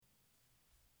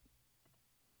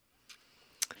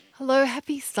Hello,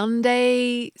 happy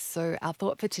Sunday. So, our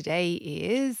thought for today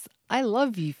is I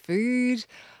love you, food.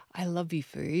 I love you,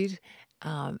 food.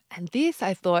 And this,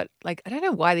 I thought, I don't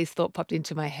know why this thought popped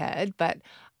into my head, but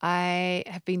I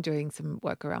have been doing some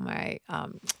work around my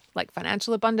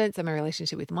financial abundance and my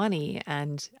relationship with money,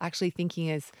 and actually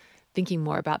thinking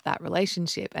more about that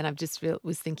relationship. And I've just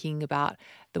was thinking about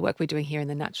the work we're doing here in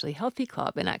the Naturally Healthy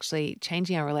Club and actually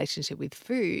changing our relationship with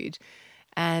food.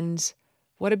 And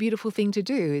what a beautiful thing to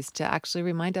do is to actually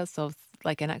remind ourselves,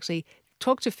 and actually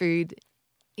talk to food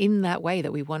in that way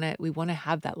that we want to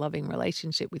have that loving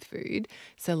relationship with food.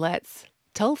 So let's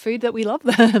tell food that we love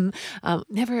them.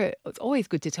 It's always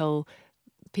good to tell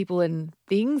people and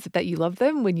things that you love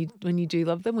them when you do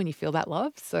love them, when you feel that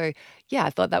love. So yeah, I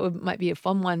thought might be a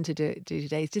fun one to do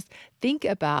today. Is just think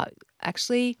about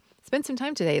actually spend some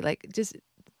time today, just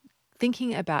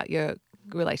thinking about your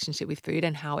relationship with food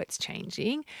and how it's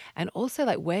changing, and also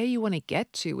where you want to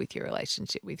get to with your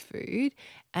relationship with food,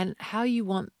 and how you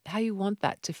want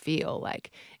that to feel.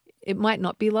 It might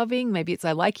not be loving, maybe it's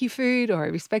I like you food or I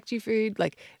respect you food,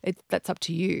 that's up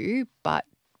to you, but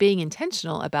being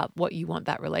intentional about what you want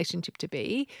that relationship to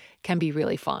be can be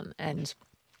really fun. And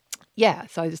yeah,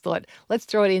 so I just thought let's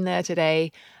throw it in there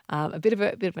today. A bit of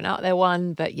an out there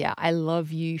one, but yeah, I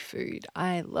love you food.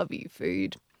 I love you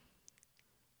food.